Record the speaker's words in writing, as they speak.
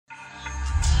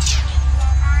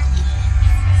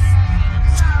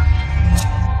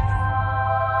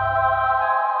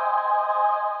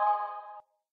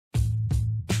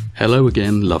Hello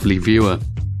again, lovely viewer.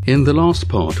 In the last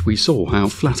part we saw how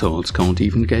Flattards can't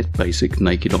even get basic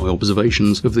naked eye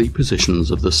observations of the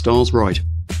positions of the stars right,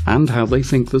 and how they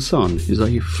think the Sun is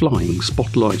a flying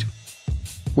spotlight.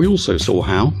 We also saw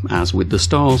how, as with the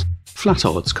stars,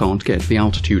 Flattards can't get the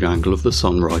altitude angle of the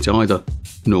Sun right either,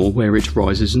 nor where it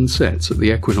rises and sets at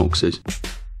the equinoxes.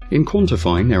 In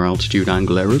quantifying their altitude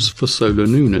angle errors for solar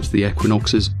noon at the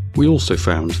equinoxes, we also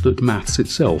found that maths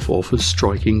itself offers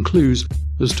striking clues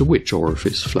as to which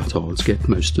orifice Flattards get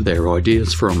most of their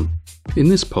ideas from. In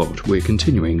this part we're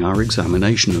continuing our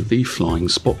examination of the flying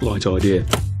spotlight idea,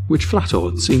 which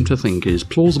Flattards seem to think is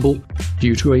plausible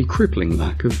due to a crippling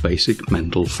lack of basic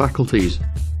mental faculties.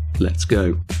 Let's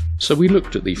go. So we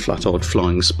looked at the Flattard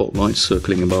Flying Spotlight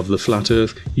circling above the flat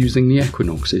Earth using the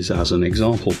equinoxes as an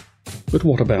example. But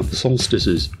what about the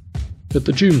solstices? At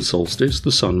the June solstice,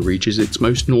 the Sun reaches its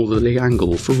most northerly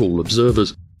angle for all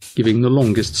observers, giving the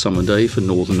longest summer day for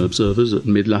northern observers at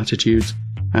mid-latitudes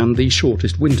and the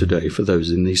shortest winter day for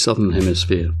those in the southern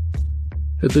hemisphere.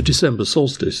 At the December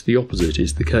solstice, the opposite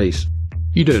is the case.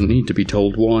 You don't need to be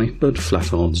told why, but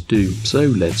Flattards do, so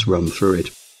let's run through it.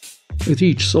 At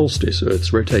each solstice,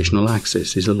 Earth's rotational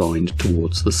axis is aligned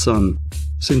towards the Sun.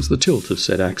 Since the tilt of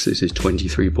said axis is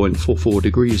 23.44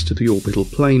 degrees to the orbital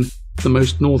plane, the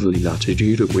most northerly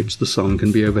latitude at which the Sun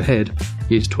can be overhead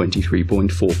is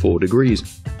 23.44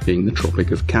 degrees, being the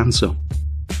Tropic of Cancer.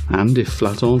 And if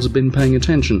Flattards have been paying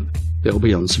attention, they'll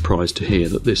be unsurprised to hear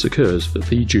that this occurs at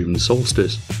the June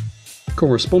solstice.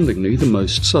 Correspondingly, the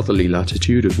most southerly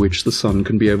latitude at which the Sun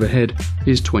can be overhead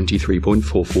is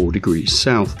 23.44 degrees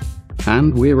south,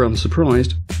 and we're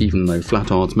unsurprised, even though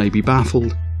Flattards may be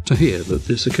baffled, to hear that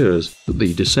this occurs at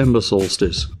the December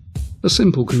solstice. A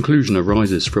simple conclusion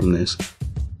arises from this.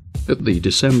 At the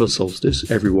December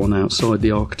solstice, everyone outside the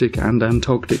Arctic and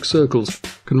Antarctic circles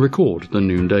can record the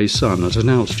noonday Sun at an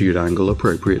altitude angle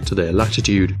appropriate to their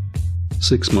latitude.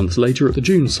 6 months later at the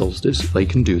June solstice, they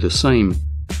can do the same.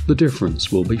 The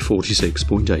difference will be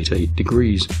 46.88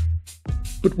 degrees.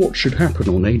 But what should happen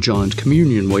on a giant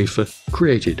communion wafer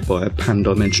created by a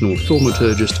pan-dimensional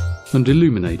thaumaturgist and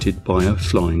illuminated by a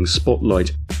flying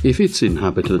spotlight if its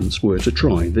inhabitants were to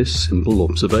try this simple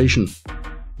observation?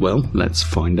 Well, let's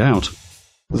find out.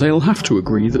 They'll have to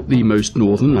agree that the most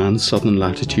northern and southern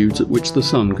latitudes at which the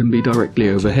Sun can be directly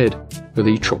overhead are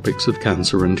the tropics of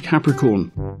Cancer and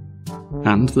Capricorn.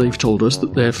 And they've told us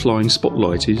that their flying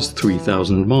spotlight is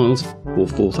 3,000 miles, or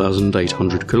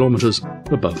 4,800 kilometres,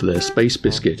 above their space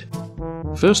biscuit.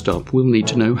 First up, we'll need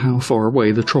to know how far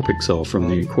away the tropics are from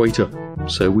the equator,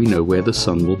 so we know where the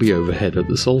Sun will be overhead at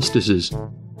the solstices.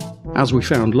 As we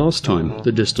found last time,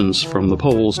 the distance from the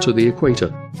poles to the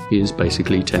equator is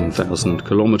basically 10,000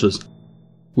 kilometres.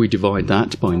 We divide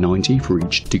that by 90 for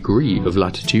each degree of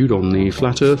latitude on the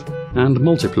flat Earth, and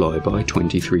multiply by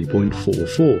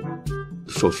 23.44.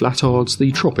 For Flattards,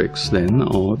 the tropics, then,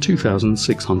 are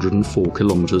 2,604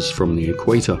 kilometres from the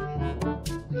equator.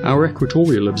 Our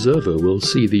equatorial observer will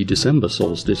see the December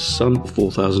solstice Sun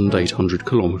 4,800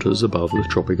 kilometres above the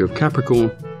Tropic of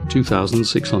Capricorn,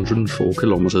 2,604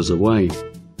 kilometres away.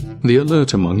 The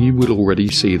alert among you will already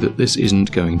see that this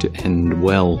isn't going to end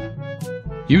well.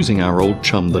 Using our old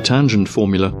chum the tangent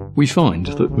formula, we find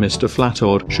that Mr.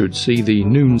 Flattard should see the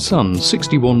noon Sun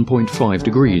 61.5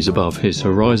 degrees above his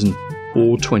horizon,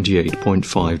 or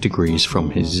 28.5 degrees from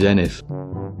his zenith.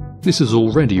 This is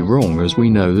already wrong, as we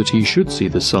know that he should see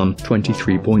the Sun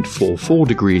 23.44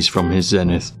 degrees from his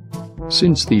zenith.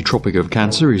 Since the Tropic of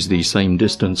Cancer is the same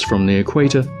distance from the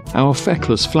equator, our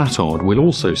feckless Flattard will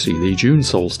also see the June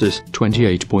solstice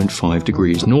 28.5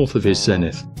 degrees north of his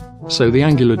zenith. So the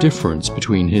angular difference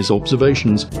between his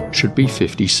observations should be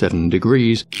 57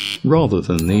 degrees, rather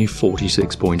than the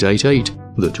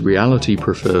 46.88 that reality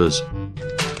prefers.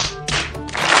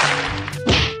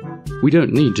 We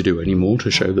don't need to do any more to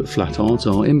show that Flattards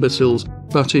are imbeciles,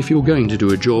 but if you're going to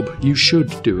do a job, you should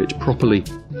do it properly.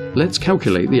 Let's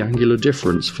calculate the angular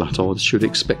difference Flattards should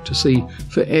expect to see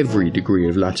for every degree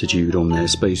of latitude on their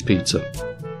space pizza.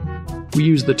 We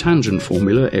use the tangent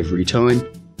formula every time.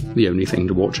 The only thing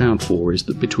to watch out for is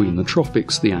that between the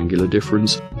tropics the angular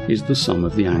difference is the sum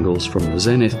of the angles from the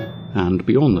zenith, and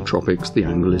beyond the tropics the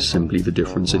angle is simply the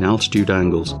difference in altitude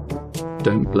angles.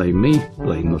 Don't blame me,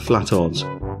 blame the Flattards.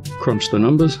 Crunch the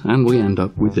numbers and we end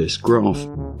up with this graph.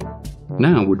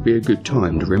 Now would be a good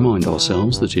time to remind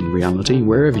ourselves that in reality,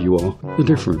 wherever you are, the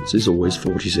difference is always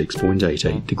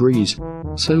 46.88 degrees.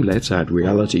 So let's add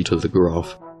reality to the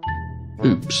graph.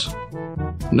 Oops.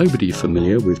 Nobody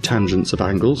familiar with tangents of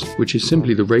angles, which is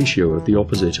simply the ratio of the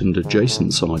opposite and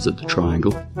adjacent sides of the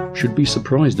triangle, should be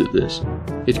surprised at this.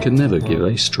 It can never give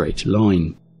a straight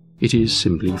line. It is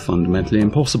simply fundamentally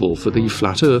impossible for the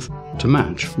flat Earth to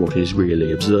match what is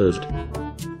really observed.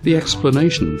 The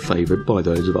explanation favoured by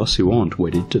those of us who aren't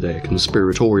wedded to their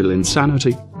conspiratorial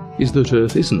insanity is that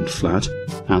Earth isn't flat,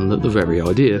 and that the very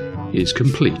idea is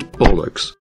complete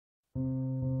bollocks.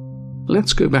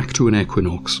 Let's go back to an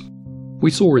equinox.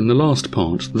 We saw in the last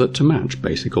part that to match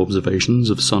basic observations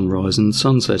of sunrise and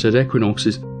sunset at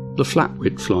equinoxes, the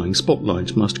Flattards Flying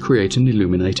Spotlight must create an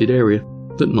illuminated area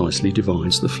that nicely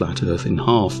divides the flat Earth in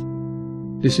half.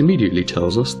 This immediately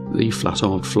tells us that the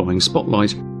Flattard Flying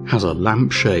Spotlight has a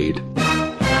lampshade.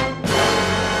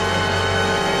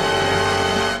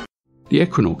 The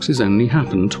equinoxes only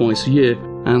happen twice a year,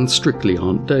 and strictly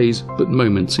aren't days, but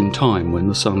moments in time when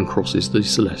the sun crosses the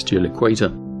celestial equator,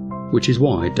 which is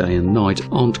why day and night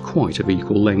aren't quite of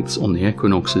equal lengths on the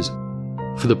equinoxes.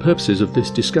 For the purposes of this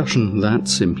discussion, that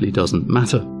simply doesn't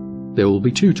matter. There will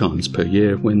be 2 times per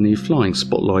year when the flying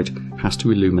spotlight has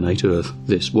to illuminate Earth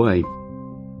this way.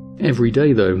 Every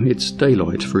day, though, it's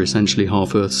daylight for essentially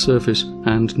half Earth's surface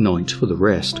and night for the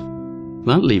rest.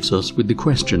 That leaves us with the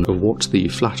question of what the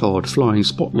Flattard Flying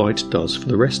Spotlight does for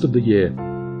the rest of the year.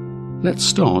 Let's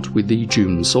start with the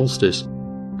June solstice.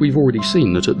 We've already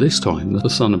seen that at this time the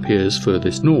sun appears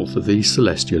furthest north of the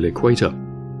celestial equator.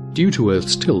 Due to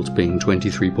Earth's tilt being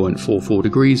 23.44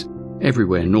 degrees,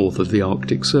 everywhere north of the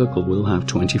Arctic Circle will have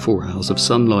 24 hours of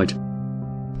sunlight.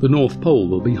 The North Pole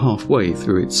will be halfway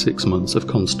through its 6 months of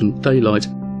constant daylight,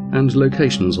 and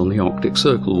locations on the Arctic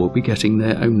Circle will be getting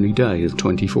their only day of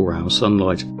 24-hour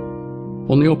sunlight.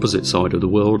 On the opposite side of the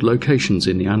world, locations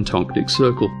in the Antarctic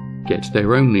Circle get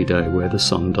their only day where the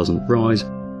sun doesn't rise,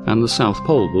 and the South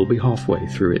Pole will be halfway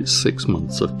through its 6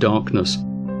 months of darkness.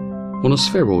 On a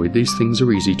spheroid, these things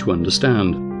are easy to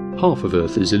understand. Half of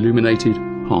Earth is illuminated,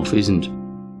 half isn't.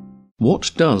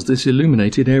 What does this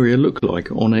illuminated area look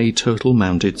like on a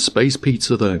turtle-mounted space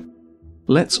pizza, though?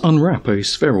 Let's unwrap a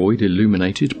spheroid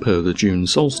illuminated per the June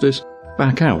solstice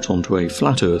back out onto a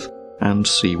flat Earth and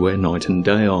see where night and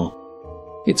day are.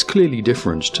 It's clearly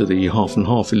different to the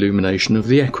half-and-half illumination of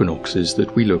the equinoxes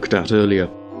that we looked at earlier.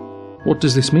 What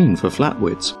does this mean for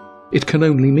Flattards? It can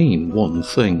only mean one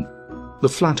thing. The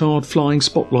Flattard Flying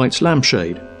Spotlight's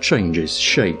lampshade changes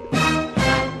shape.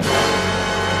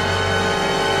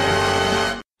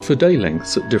 For day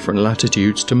lengths at different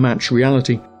latitudes to match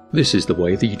reality, this is the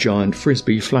way the giant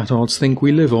frisbee Flattards think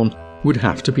we live on would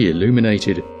have to be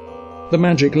illuminated. The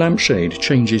magic lampshade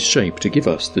changes shape to give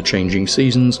us the changing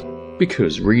seasons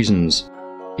because reasons.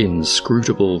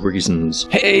 Inscrutable reasons.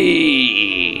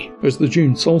 Hey! As the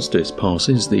June solstice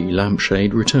passes, the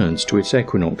lampshade returns to its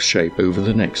equinox shape over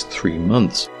the next 3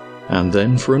 months, and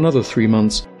then for another 3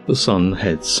 months the sun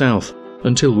heads south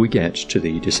until we get to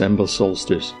the December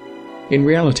solstice. In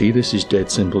reality, this is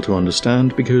dead simple to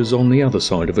understand because on the other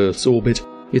side of Earth's orbit,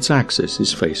 its axis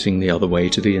is facing the other way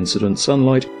to the incident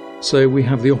sunlight, so we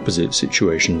have the opposite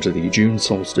situation to the June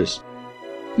solstice.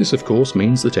 This of course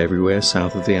means that everywhere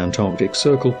south of the Antarctic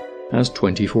Circle has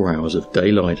 24 hours of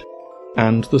daylight,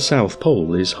 and the South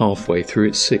Pole is halfway through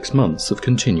its 6 months of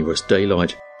continuous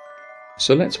daylight.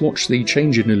 So let's watch the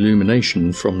change in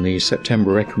illumination from the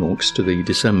September equinox to the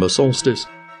December solstice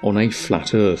on a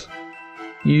flat Earth.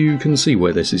 You can see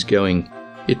where this is going.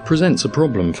 It presents a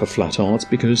problem for Flattards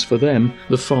because for them,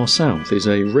 the far south is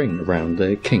a ring around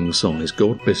their king-size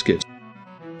god biscuit.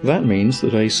 That means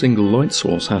that a single light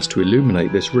source has to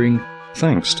illuminate this ring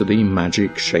thanks to the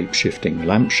magic shape-shifting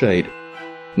lampshade.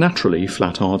 Naturally,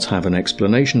 Flattards have an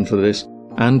explanation for this,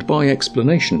 and by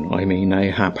explanation I mean a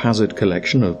haphazard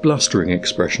collection of blustering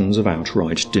expressions of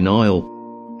outright denial.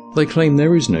 They claim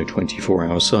there is no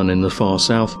 24-hour sun in the far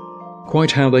south.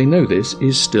 Quite how they know this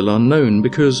is still unknown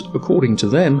because, according to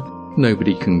them,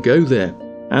 nobody can go there,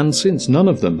 and since none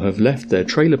of them have left their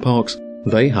trailer parks,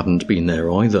 they haven't been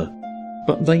there either.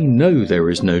 But they know there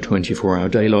is no 24-hour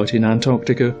daylight in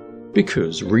Antarctica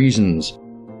because reasons.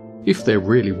 If there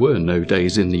really were no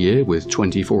days in the year with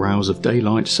 24 hours of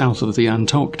daylight south of the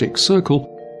Antarctic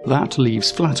Circle, that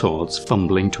leaves Flattards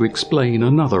fumbling to explain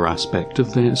another aspect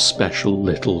of their special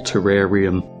little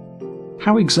terrarium.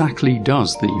 How exactly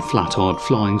does the Flattard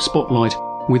Flying Spotlight,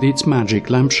 with its magic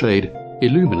lampshade,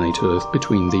 illuminate Earth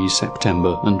between the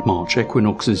September and March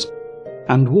equinoxes?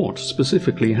 And what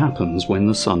specifically happens when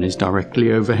the sun is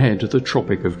directly overhead the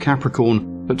Tropic of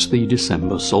Capricorn at the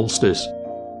December solstice?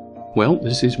 Well,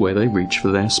 this is where they reach for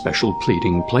their special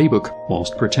pleading playbook,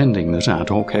 whilst pretending that ad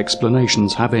hoc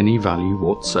explanations have any value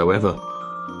whatsoever.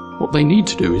 What they need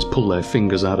to do is pull their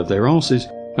fingers out of their arses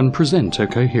and present a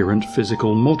coherent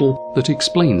physical model that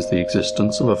explains the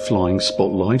existence of a flying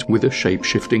spotlight with a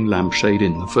shape-shifting lampshade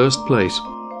in the first place.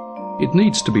 It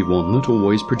needs to be one that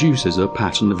always produces a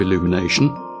pattern of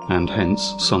illumination, and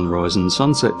hence sunrise and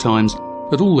sunset times,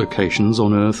 at all locations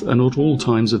on Earth and at all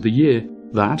times of the year,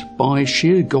 that, by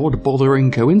sheer god-bothering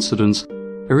coincidence,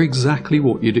 are exactly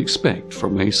what you'd expect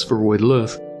from a spheroidal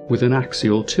Earth with an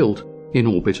axial tilt in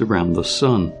orbit around the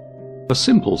Sun. A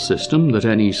simple system that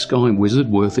any sky wizard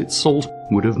worth its salt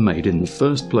would have made in the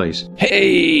first place.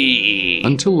 Hey!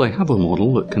 Until they have a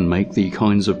model that can make the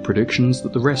kinds of predictions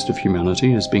that the rest of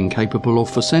humanity has been capable of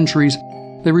for centuries,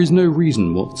 there is no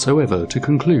reason whatsoever to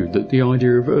conclude that the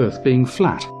idea of Earth being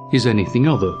flat is anything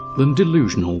other than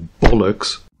delusional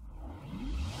bollocks.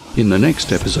 In the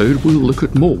next episode, we'll look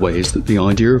at more ways that the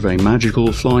idea of a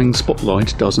magical flying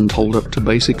spotlight doesn't hold up to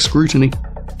basic scrutiny,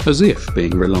 as if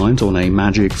being reliant on a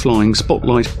magic flying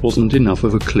spotlight wasn't enough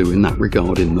of a clue in that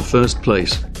regard in the first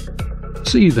place.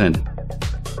 See you then.